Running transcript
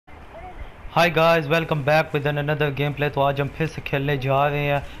Hi guys, welcome back with another game play. तो आज हम फिर से खेलने जा रहे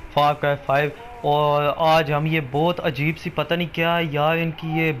हैं फार क्राई 5। और आज हम ये बहुत अजीब सी, पता नहीं क्या है यार, इनकी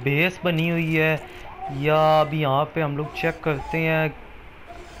ये बेस बनी हुई है। या अभी यहाँ पे हम लोग चेक करते हैं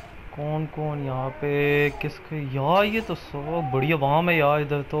कौन कौन यहाँ पे किसके। यार ये तो सब बड़ी आवाम है यार,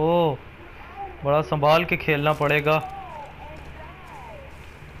 इधर तो बड़ा संभाल के खेलना पड़ेगा।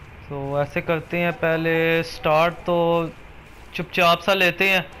 तो ऐसे करते हैं, पहले स्टार्ट तो चुपचाप सा लेते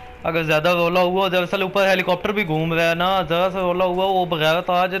हैं। अगर ज़्यादा रोला हुआ, दरअसल ऊपर हेलीकॉप्टर भी घूम रहा है ना, ज़रा सा रोला हुआ वो बगैरत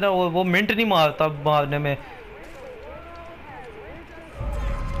आ जाए ना, वो मिनट नहीं मारता मारने में।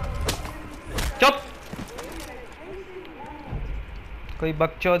 चुप, कोई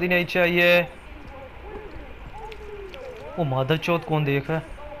बकचोदी नहीं चाहिए। वो मादर चौथ कौन देख रहा है?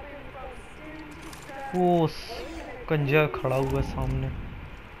 वो कंजर खड़ा हुआ है सामने।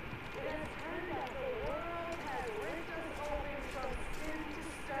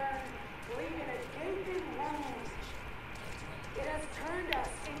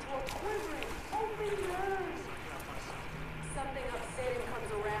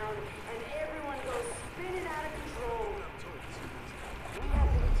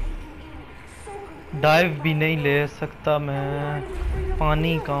 डाइव भी नहीं ले सकता मैं,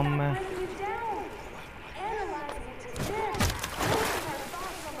 पानी कम है।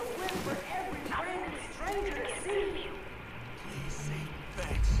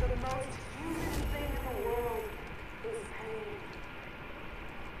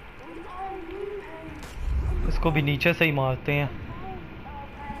 इसको भी नीचे से ही मारते हैं।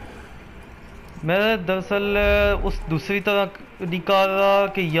 मैं दरअसल उस दूसरी तरह निकाल रहा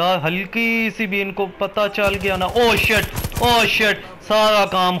कि यार हल्की सी भी इनको पता चल गया ना। ओ शिट, सारा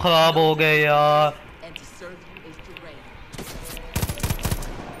काम खराब हो गया यार।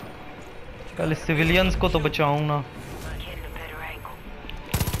 पहले सिविलियंस को तो बचाऊं ना।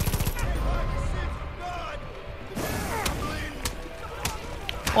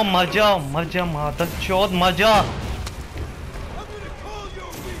 ओ मर जा मादर चौथ, मर जा।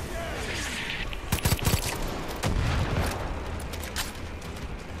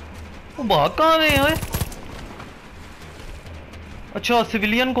 वो भाग कहाँ गए हैं? अच्छा,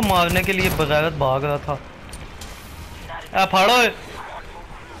 सिविलियन को मारने के लिए बगैरत भाग रहा था। ए फाड़ो,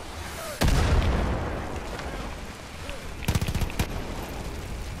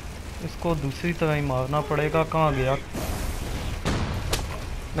 इसको दूसरी तरह ही मारना पड़ेगा। कहाँ गया?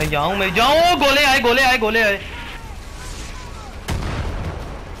 मैं जाऊं। गोले आए।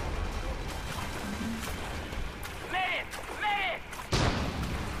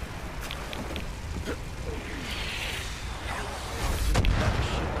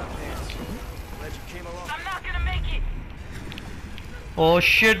 ओ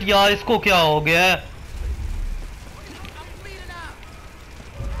शिट यार, इसको क्या हो गया है?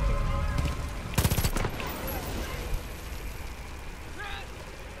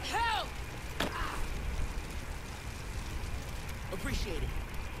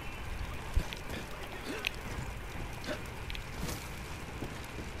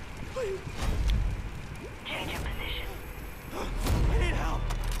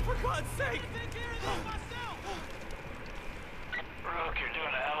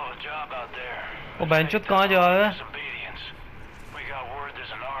 वो बेंचुत कहाँ जा रहा है?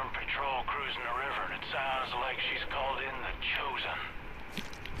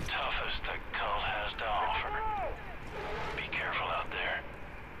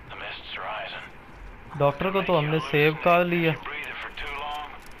 डॉक्टर को तो हमने सेव कर लिया।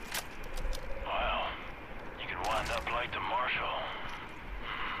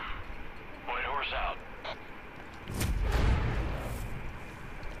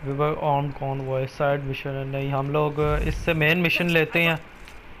 River arm convoy side mission है। नहीं, हम लोग इससे मेन मिशन लेते हैं।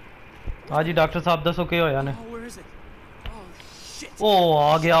 हाँ जी डॉक्टर साहब, दसो क्या होया ने? ओ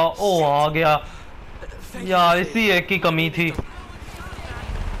आ गया यार, इसी एक की कमी थी।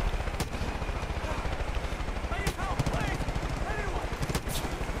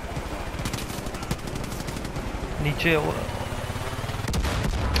 नीचे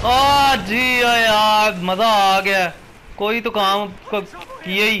जी यार, मजा आ गया। कोई तो काम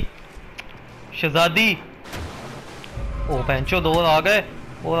किए ही शहजादी। ओ पेंचो, दो आ गए।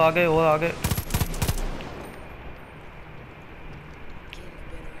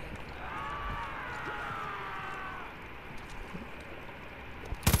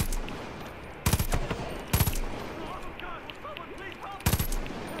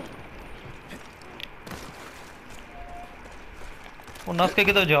 वो नस के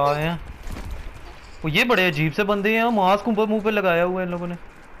किधर जा रहे हैं? वो ये बड़े अजीब से बंदे हैं, मास्क ऊपर मुंह पे लगाया हुआ है इन लोगों ने।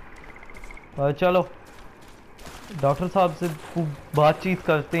 चलो डॉक्टर साहब से बातचीत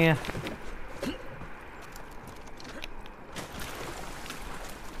करते हैं।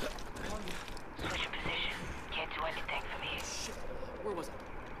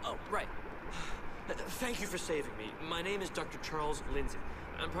 Dr. Charles Lindsay.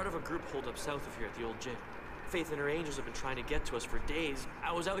 I'm part of a group holed up south of here at the old gym. Faith and her angels have been trying to get to us for days.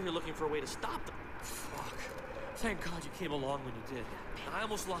 I was out here looking for a way to stop them. Fuck. Thank God you came along when you did. I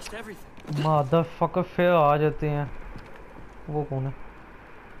almost lost everything. Motherfucker फिर आ जाते हैं. वो कौन है?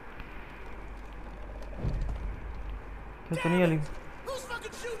 फिर तो नहीं आली. Who's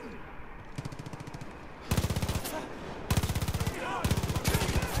fucking shooting?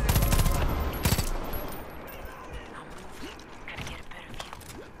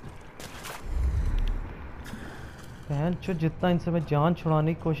 बहन चो जितना इनसे मैं जान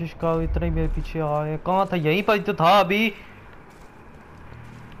छुड़ाने की कोशिश कर इतना ही मेरे पीछे आ गए. कहाँ था? यहीं पर तो था अभी.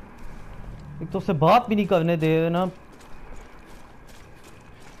 एक तो उससे बात भी नहीं करने दे रहे ना.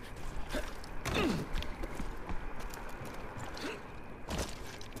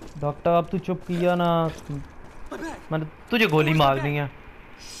 डॉक्टर अब तू चुप किया ना. मैंने तुझे गोली मारनी है.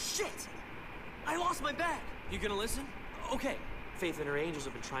 Shit! I lost my bag. You gonna listen? Okay. Faith and her angels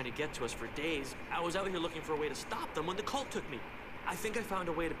have been trying to get to us for days. I was out here looking for a way to stop them when the cult took me. I think I found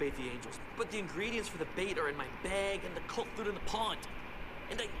a way to bait the angels, but the ingredients for the bait are in my bag and the cult threw it in the pond.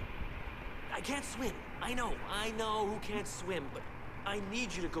 And I can't swim. I know who can't swim, but I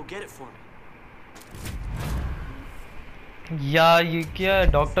need you to go get it for me. Yeah, ये क्या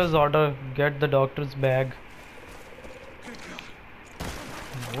है? Doctor's order. Get the doctor's bag.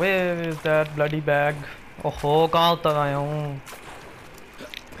 Where is that bloody bag? ओहो कहाँ उतर आया हूँ.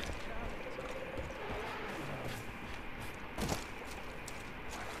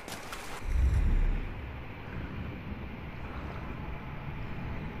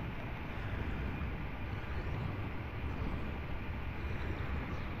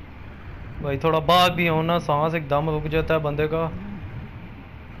 भाई थोड़ा बात भी हो ना, सांस एकदम रुक जाता है बंदे का.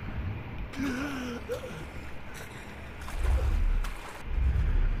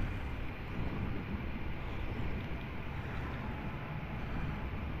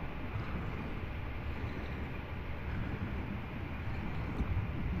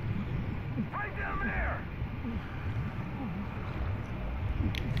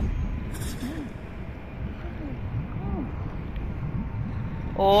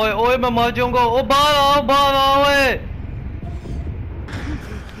 ओए ओए मैं मर जाऊंगा. ओ बाहर आओ ओए.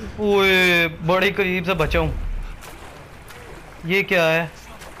 ओए बड़ी करीब से बचा हूं. ये क्या है?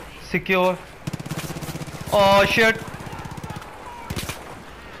 सिक्योर. Oh shit.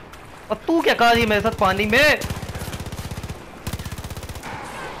 और तू क्या कर रही है मेरे साथ पानी में?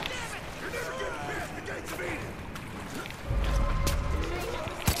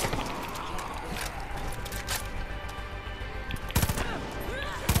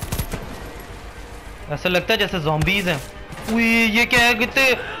 ऐसा लगता है जैसे ज़ॉम्बीज़ हैं. उई ये क्या है?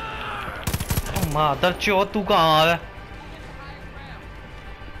 कितने मादर चो तू कहाँ आ रहा है?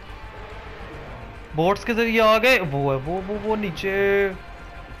 बोट्स के जरिए आ गए. वो है वो नीचे.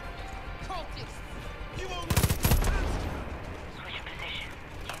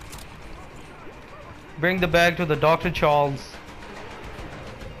 Bring the bag to the Dr. Charles.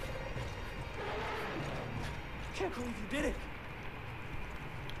 I can't believe you did it.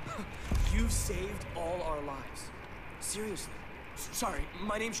 You've saved all our lives. Seriously. Sorry,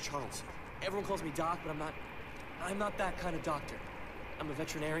 my name's Charles. Everyone calls me Doc, but I'm not that kind of doctor. I'm a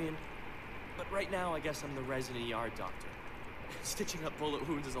veterinarian, but right now I guess I'm the resident ER doctor. Stitching up bullet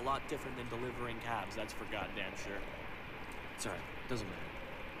wounds is a lot different than delivering cabs, that's for goddamn sure. It's alright, doesn't matter.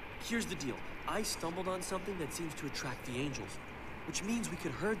 Here's the deal. I stumbled on something that seems to attract the angels, which means we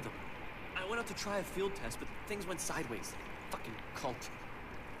could herd them. I went out to try a field test, but things went sideways. Fucking cult.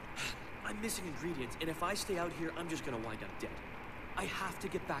 I'm missing ingredients, and if I stay out here, I'm just gonna wind up dead. I have to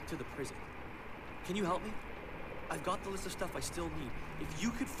get back to the prison. Can you help me? I've got the list of stuff I still need. If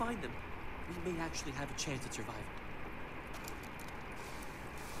you could find them, we may actually have a chance at surviving.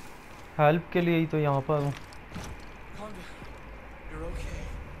 Help के लिए ही तो यहाँ पर हूँ. You're okay.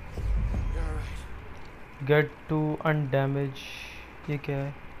 You're alright. Get to undamage. ये क्या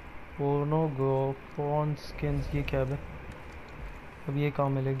है? Porno go prawn skins. ये क्या है? अब ये कहाँ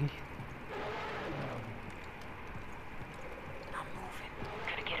मिलेगी?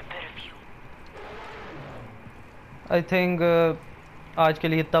 आई थिंक आज के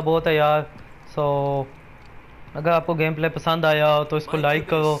लिए इतना बहुत है यार. सो अगर आपको गेम प्ले पसंद आया हो तो इसको लाइक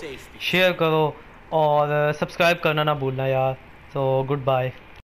करो, शेयर करो और सब्सक्राइब करना ना भूलना यार. So good bye.